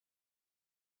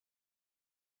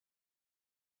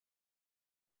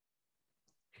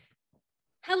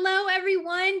Hello,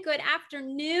 everyone. Good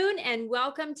afternoon and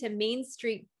welcome to Main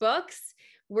Street Books.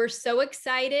 We're so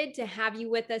excited to have you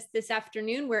with us this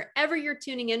afternoon, wherever you're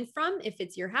tuning in from, if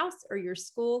it's your house or your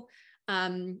school.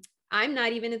 I'm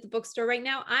not even at the bookstore right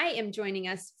now. I am joining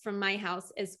us from my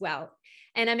house as well.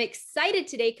 And I'm excited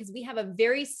today because we have a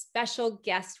very special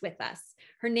guest with us.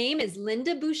 Her name is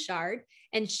Lynda Bouchard,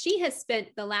 and she has spent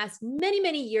the last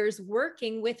many years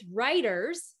working with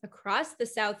writers across the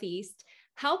Southeast,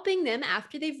 helping them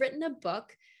after they've written a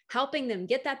book, helping them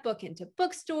get that book into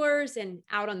bookstores and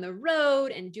out on the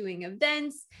road and doing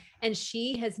events. And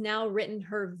she has now written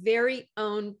her very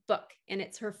own book, and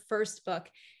it's her first book.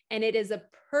 And it is a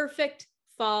perfect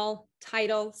fall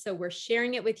title. So we're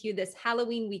sharing it with you this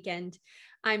Halloween weekend.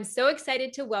 I'm so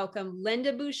excited to welcome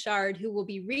Lynda Bouchard, who will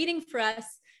be reading for us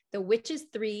The Witches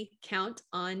 3, Count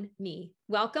on Me.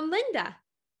 Welcome, Lynda.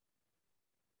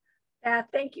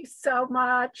 Thank you so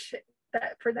much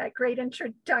for that great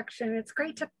introduction. It's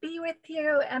great to be with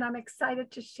you, and I'm excited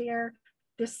to share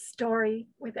this story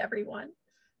with everyone.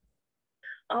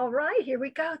 All right, here we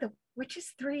go. The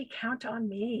Witches 3, Count on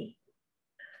Me.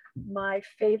 My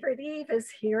favorite eve is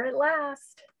here at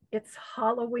last. It's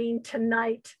Halloween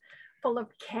tonight, full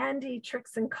of candy,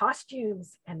 tricks, and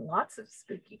costumes, and lots of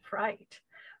spooky fright.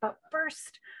 But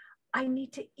first, I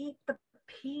need to eat the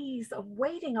peas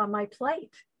awaiting on my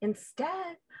plate.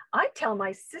 Instead, I tell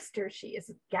my sister she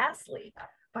is ghastly,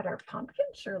 but our pumpkin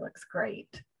sure looks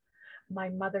great. My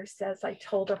mother says I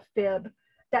told a fib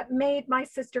that made my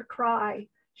sister cry.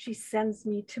 She sends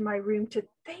me to my room to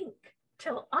think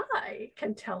till I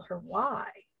can tell her why.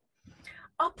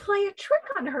 I'll play a trick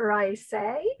on her, I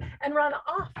say, and run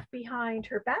off behind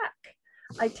her back.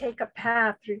 I take a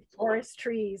path through forest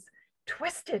trees,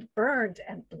 twisted, burned,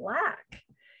 and black.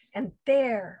 And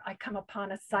there I come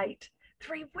upon a sight,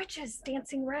 3 witches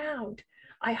dancing round.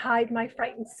 I hide my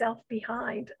frightened self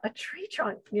behind a tree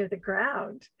trunk near the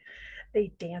ground.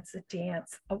 They dance a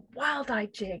dance, a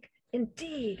wild-eyed jig,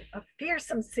 indeed a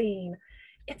fearsome scene.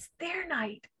 It's their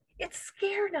night, it's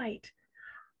scare night,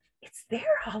 it's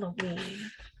their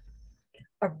Halloween.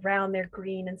 Around their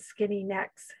green and skinny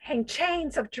necks hang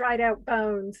chains of dried out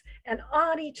bones, and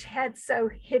on each head so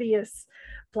hideous,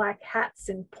 black hats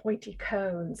and pointy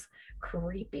cones.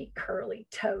 Creepy curly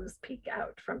toes peek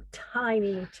out from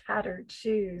tiny tattered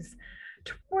shoes.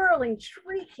 Twirling,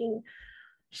 shrieking,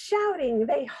 shouting,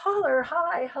 they holler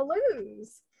high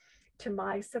halloos. To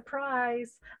my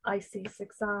surprise, I see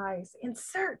 6 eyes in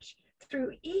search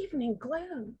through evening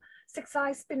gloom. 6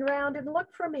 eyes spin round and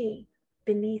look for me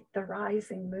beneath the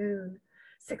rising moon.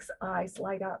 6 eyes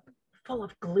light up, full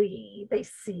of glee. They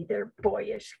see their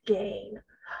boyish gain.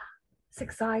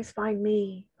 6 eyes find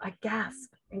me. I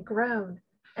gasp and groan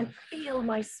and feel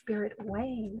my spirit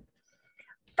wane.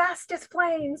 Fast as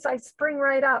flames, I spring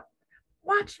right up.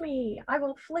 Watch me, I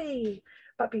will flee.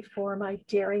 But before my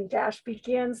daring dash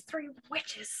begins, 3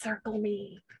 witches circle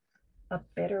me. A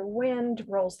bitter wind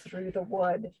rolls through the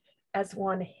wood as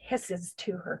one hisses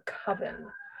to her coven.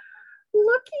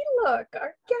 Looky, look,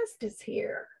 our guest is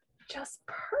here, just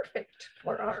perfect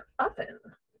for our oven.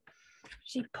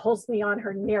 She pulls me on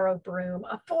her narrow broom,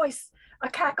 a voice, a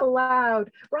cackle loud.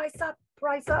 Rise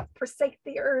up, forsake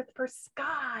the earth for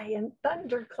sky and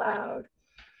thundercloud.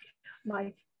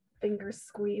 My fingers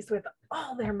squeeze with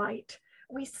all their might.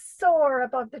 We soar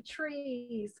above the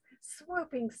trees,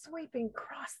 swooping, sweeping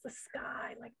across the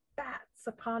sky like bats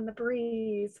upon the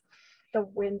breeze. The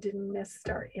wind and mist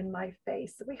are in my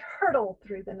face. We hurtle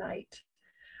through the night.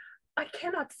 I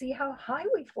cannot see how high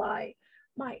we fly.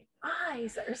 My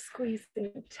eyes are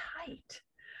squeezing tight.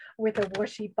 With a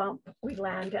whooshy bump, we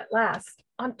land at last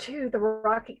onto the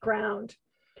rocky ground.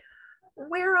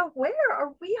 Where are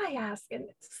we, I ask, and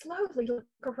slowly look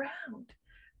around.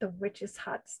 The witch's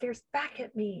hut stares back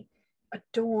at me,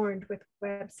 adorned with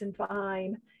webs and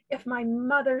vine. If my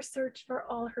mother searched for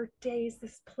all her days,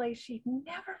 this place she'd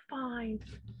never find.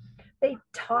 They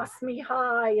toss me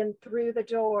high and through the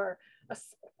door, a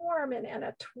squirming and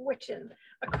a twitching.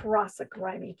 Across a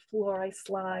grimy floor I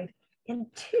slide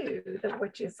into the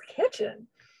witch's kitchen.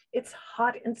 It's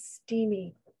hot and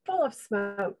steamy, full of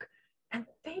smoke and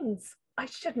things I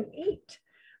shouldn't eat,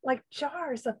 like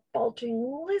jars of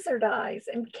bulging lizard eyes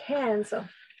and cans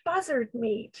of buzzard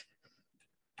meat.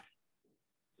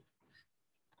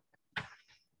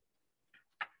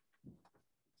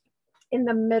 In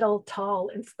the middle, tall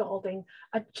and scalding,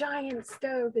 a giant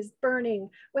stove is burning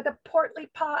with a portly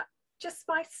pot just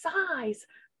my size,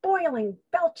 boiling,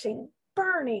 belching,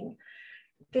 burning.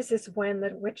 This is when the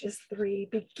witches 3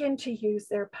 begin to use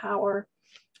their power.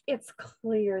 It's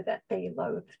clear that they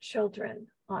loathe children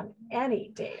on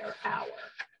any day or hour.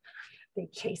 They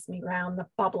chase me round the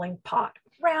bubbling pot.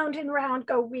 Round and round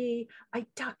go we. I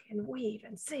duck and weave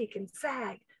and zig and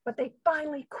zag, but they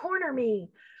finally corner me.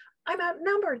 I'm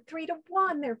outnumbered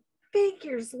 3-1, their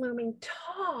figures looming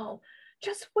tall.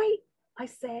 Just wait, I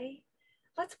say.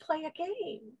 Let's play a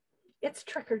game. It's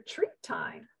trick or treat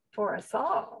time for us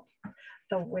all.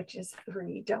 The witches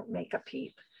 3 don't make a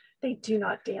peep. They do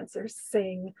not dance or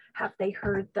sing. Have they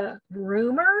heard the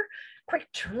rumor? Quick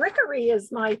trickery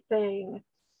is my thing.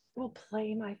 We'll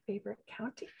play my favorite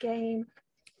county game.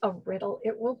 A riddle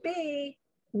it will be.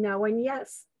 No one yet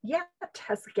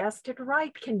has guessed it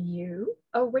right. Can you,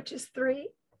 oh witches 3?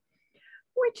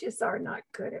 Witches are not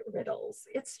good at riddles.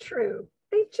 It's true.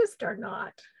 They just are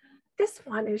not. This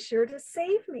one is sure to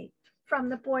save me from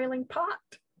the boiling pot.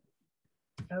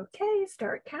 Okay,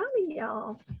 start counting,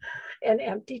 y'all. An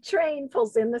empty train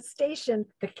pulls in the station,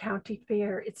 the county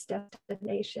fair, its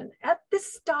destination. At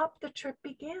this stop, the trip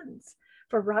begins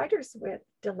for riders with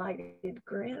delighted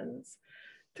grins.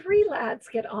 3 lads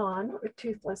get on with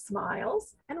toothless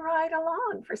smiles and ride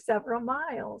along for several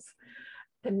miles.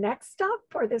 The next stop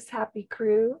for this happy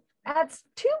crew adds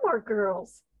 2 more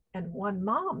girls and 1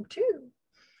 mom too.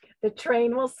 The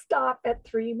train will stop at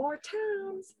 3 more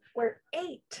towns where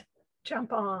 8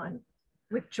 jump on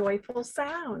with joyful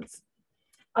sounds.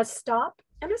 A stop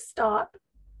and a stop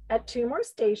at 2 more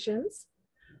stations.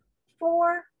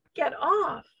 4 get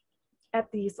off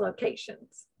at these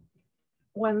locations.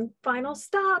 1 final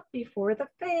stop before the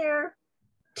fair.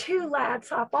 2 lads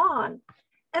hop on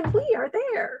and we are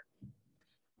there.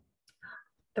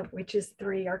 The witches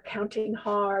 3 are counting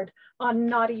hard on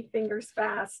naughty fingers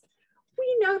fast.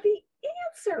 We know the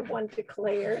answer, one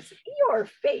declares. Your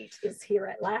fate is here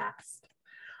at last.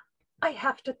 I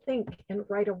have to think and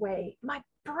right away. My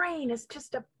brain is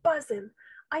just a buzzing.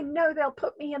 I know they'll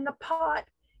put me in the pot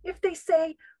if they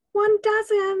say 1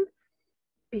 dozen.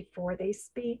 Before they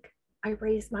speak, I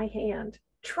raise my hand,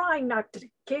 trying not to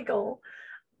giggle.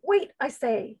 Wait, I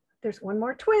say, there's 1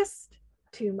 more twist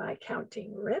to my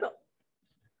counting riddle.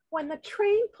 When the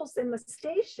train pulls in the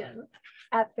station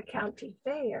at the county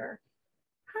fair,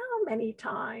 how many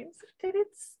times did it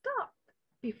stop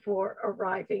before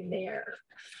arriving there?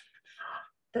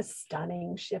 The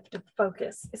stunning shift of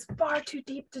focus is far too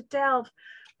deep to delve.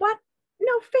 What?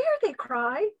 No fair, they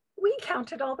cry. We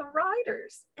counted all the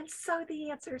riders, and so the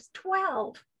answer's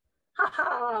 12. Ha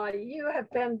ha, you have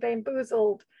been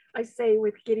bamboozled, I say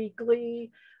with giddy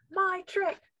glee. My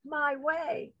trick, my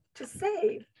way to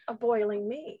save a boiling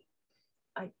me.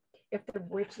 If the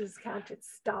witches counted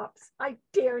stops, I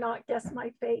dare not guess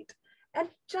my fate. And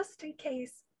just in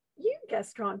case you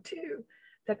guessed wrong too,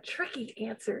 the tricky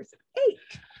answer's 8.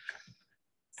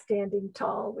 Standing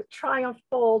tall with triumph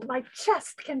bold, my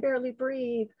chest can barely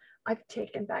breathe. I've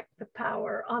taken back the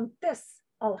power on this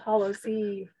All Hallows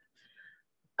Eve.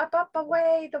 Up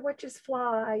away the witches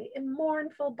fly in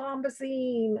mournful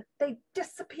bombazine. They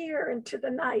disappear into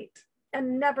the night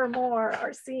and never more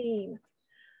are seen.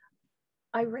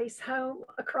 I race home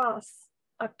across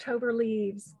October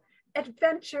leaves,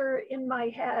 adventure in my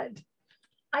head.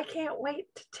 I can't wait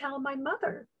to tell my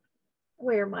mother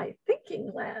where my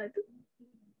thinking led.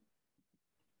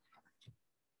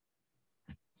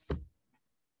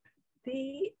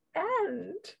 The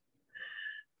end.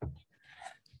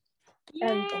 Yay.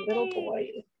 And the little boy,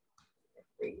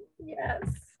 yes.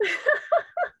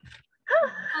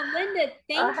 Oh, Lynda,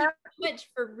 thank you so much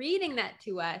for reading that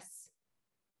to us.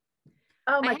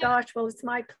 Oh my gosh, well, it's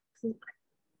my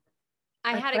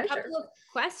I had pleasure. A couple of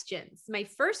questions. My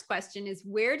first question is,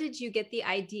 where did you get the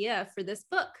idea for this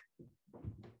book?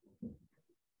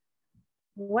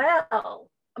 Well,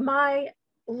 my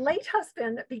late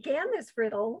husband began this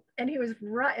riddle and he was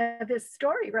this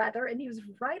story rather, and he was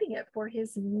writing it for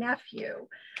his nephew.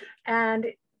 And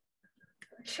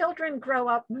children grow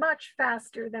up much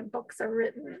faster than books are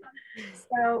written.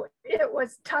 So it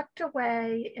was tucked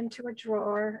away into a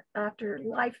drawer after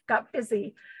life got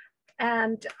busy.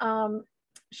 And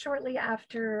shortly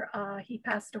after he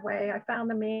passed away, I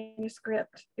found the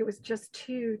manuscript. It was just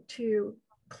too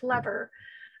clever.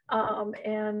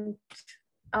 And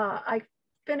I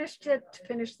finished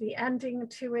the ending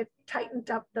to it,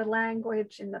 tightened up the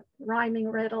language and the rhyming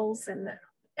riddles and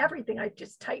everything. I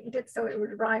just tightened it so it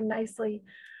would rhyme nicely.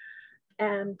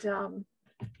 And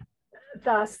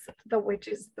thus the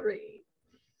Witches 3.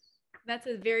 That's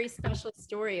a very special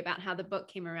story about how the book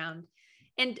came around.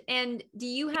 And do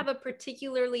you have a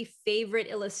particularly favorite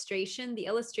illustration? The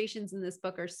illustrations in this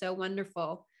book are so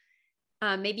wonderful.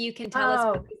 Maybe you can tell us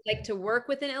what it's like to work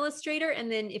with an illustrator,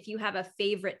 and then if you have a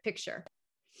favorite picture.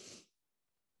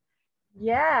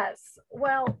 Yes.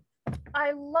 Well,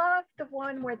 I love the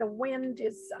one where the wind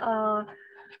is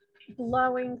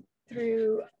blowing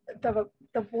through the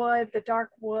wood, the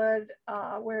dark wood,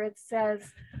 where it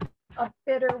says, a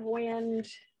bitter wind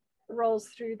rolls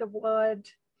through the wood.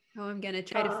 Oh, I'm going to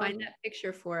try to find that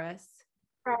picture for us.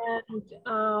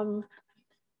 And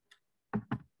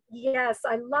yes,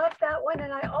 I love that one.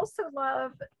 And I also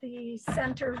love the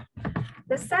center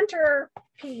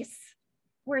piece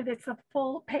where it's a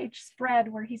full page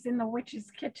spread where he's in the witch's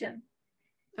kitchen.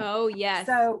 Oh, yes.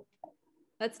 So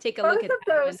let's take a look at both of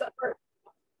those are,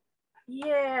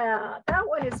 yeah, that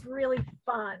one is really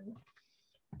fun.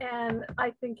 And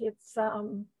I think it's,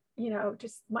 you know,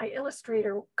 just my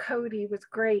illustrator, Cody, was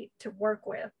great to work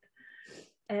with.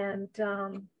 And,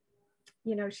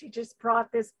 you know, she just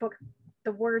brought this book,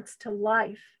 the words, to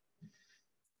life.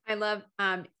 I love,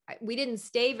 we didn't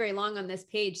stay very long on this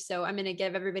page, so I'm going to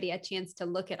give everybody a chance to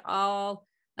look at all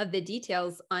of the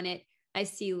details on it. I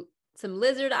see some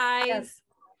lizard eyes. Yes.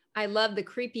 I love the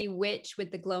creepy witch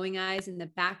with the glowing eyes in the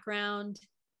background.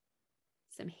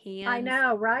 Some hands. I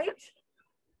know, right?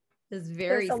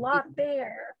 There's a lot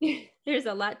there. There's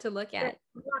a lot to look at.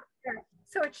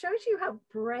 So it shows you how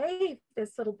brave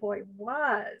this little boy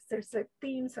was. There's the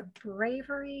themes of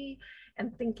bravery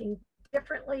and thinking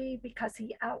differently because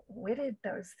he outwitted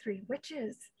those three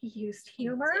witches. He used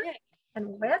humor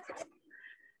and wit,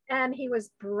 and he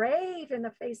was brave in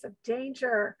the face of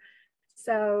danger.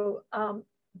 So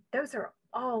those are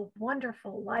all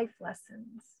wonderful life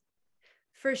lessons.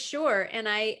 For sure. And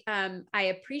I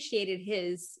appreciated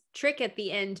his trick at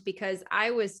the end because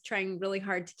I was trying really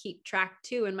hard to keep track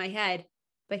too in my head,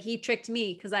 but he tricked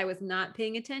me because I was not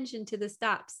paying attention to the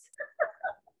stops.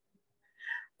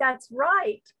 That's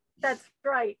right. That's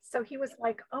right. So he was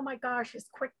like, oh my gosh, his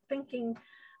quick thinking.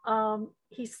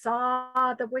 He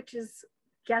saw the witches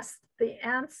guessed the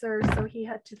answer, so he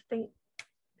had to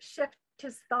shift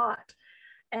his thought.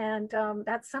 And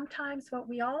that's sometimes what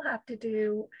we all have to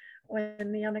do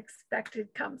when the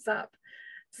unexpected comes up.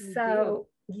 So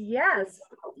yes,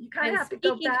 you kind of have to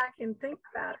go back and think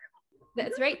about it.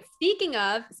 That's right. Speaking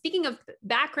of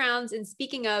backgrounds and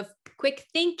speaking of quick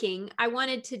thinking, I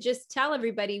wanted to just tell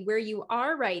everybody where you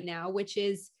are right now, which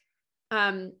is,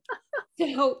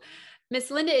 so Miss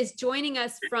Lynda is joining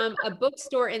us from a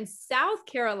bookstore in South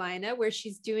Carolina where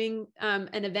she's doing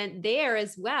an event there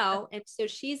as well. And so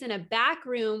she's in a back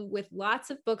room with lots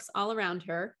of books all around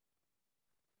her.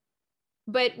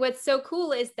 But what's so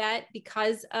cool is that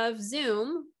because of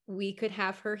Zoom, we could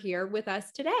have her here with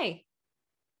us today.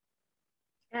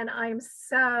 And I'm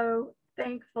so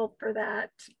thankful for that,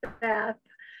 Beth,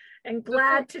 and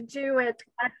glad to do it.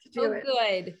 Glad to do it.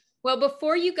 Good. Well,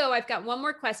 before you go, I've got one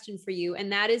more question for you. And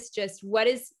that is just, what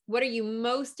are you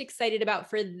most excited about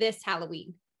for this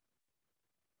Halloween?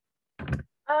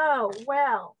 Oh,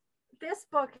 well, this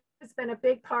book has been a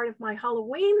big part of my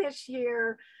Halloween this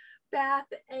year, Beth,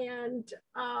 and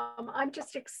I'm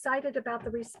just excited about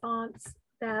the response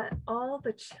that all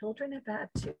the children have had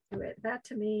to it. That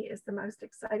to me is the most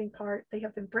exciting part. They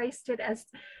have embraced it, as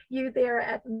you there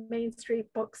at Main Street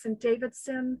Books in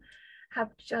Davidson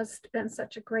have just been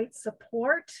such a great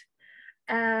support.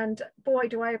 And boy,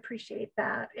 do I appreciate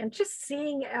that. And just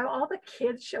seeing all the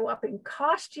kids show up in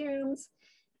costumes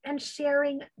and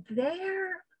sharing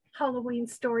their Halloween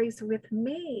stories with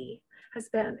me has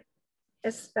been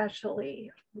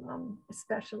especially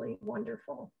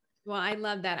wonderful. Well, I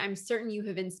love that. I'm certain you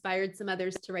have inspired some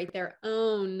others to write their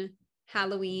own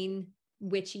Halloween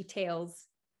witchy tales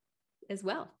as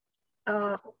well.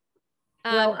 Well,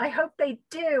 I hope they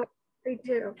do. They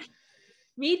do.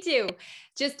 Me too.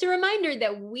 Just a reminder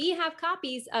that we have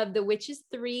copies of The Witches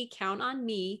 3 Count on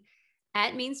Me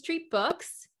at Main Street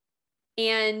Books.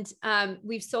 And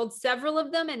we've sold several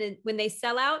of them. And when they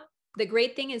sell out, the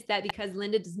great thing is that because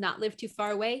Lynda does not live too far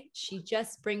away, she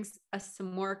just brings us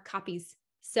some more copies.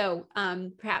 So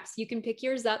perhaps you can pick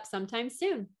yours up sometime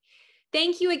soon.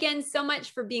 Thank you again so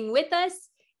much for being with us.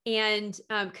 And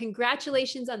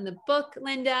congratulations on the book,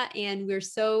 Lynda. And we're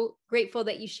so grateful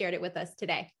that you shared it with us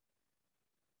today.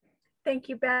 Thank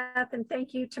you, Beth. And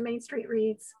thank you to Main Street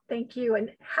Reads. Thank you.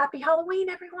 And happy Halloween,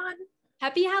 everyone.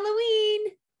 Happy Halloween.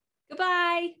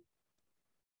 Goodbye.